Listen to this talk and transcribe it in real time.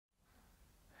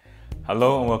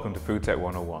Hello and welcome to Food Tech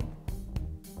 101.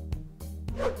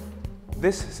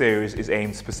 This series is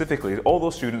aimed specifically at all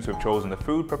those students who have chosen the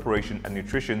Food Preparation and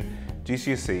Nutrition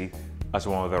GCSE as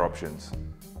one of their options.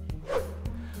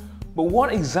 But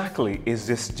what exactly is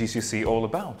this GCSE all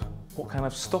about? What kind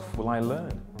of stuff will I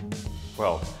learn?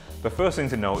 Well, the first thing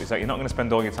to know is that you're not going to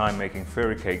spend all your time making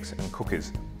fairy cakes and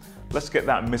cookies. Let's get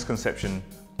that misconception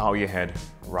out of your head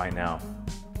right now.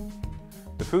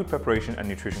 The Food Preparation and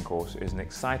Nutrition course is an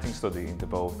exciting study into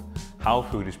both how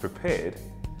food is prepared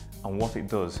and what it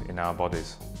does in our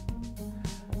bodies.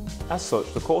 As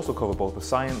such, the course will cover both the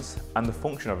science and the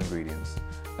function of ingredients,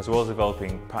 as well as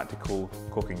developing practical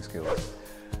cooking skills.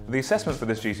 The assessment for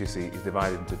this GCSE is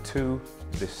divided into two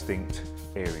distinct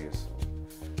areas.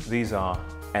 These are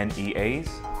NEAs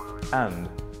and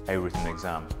a written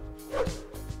exam.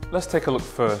 Let's take a look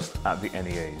first at the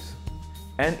NEAs.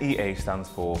 NEA stands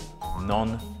for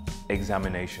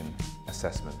Non-Examination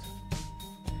Assessment.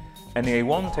 NEA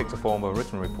 1 takes the form of a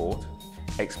written report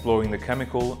exploring the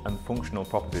chemical and functional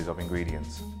properties of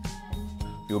ingredients.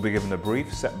 You'll be given a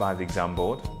brief set by the exam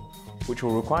board, which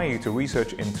will require you to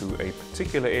research into a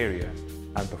particular area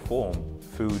and perform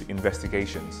food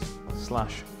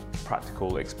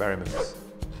investigations/practical experiments.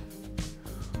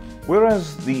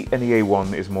 Whereas the NEA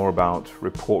 1 is more about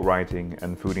report writing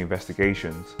and food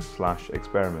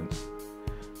investigations/experiments,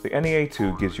 the NEA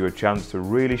 2 gives you a chance to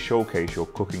really showcase your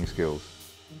cooking skills.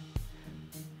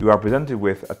 You are presented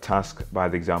with a task by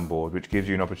the exam board which gives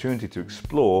you an opportunity to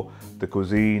explore the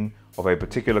cuisine of a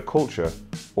particular culture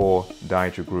or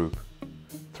dietary group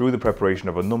through the preparation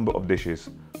of a number of dishes,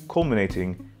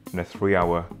 culminating in a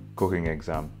 3-hour cooking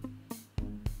exam.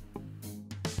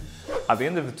 At the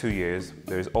end of the 2 years,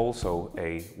 there is also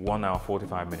a 1-hour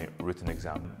 45-minute written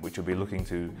exam, which will be looking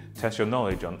to test your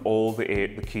knowledge on all the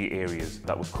key areas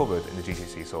that was covered in the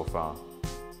GCSE so far.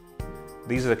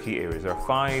 These are the key areas. There are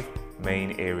 5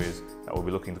 main areas that we'll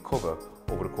be looking to cover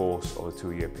over the course of a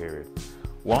 2-year period.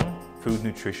 1, food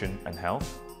nutrition and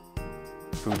health,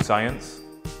 food science,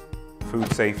 food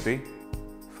safety,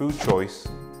 food choice,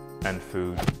 and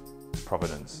food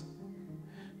provenance.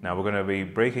 Now we're going to be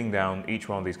breaking down each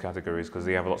one of these categories because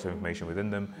they have lots of information within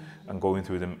them and going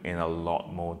through them in a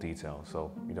lot more detail,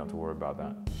 so you don't have to worry about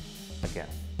that. Again,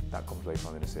 that comes later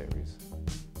on in the series.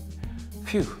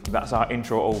 Phew, that's our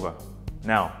intro over.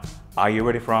 Now, are you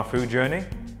ready for our food journey?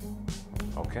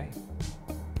 Okay,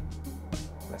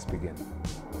 let's begin.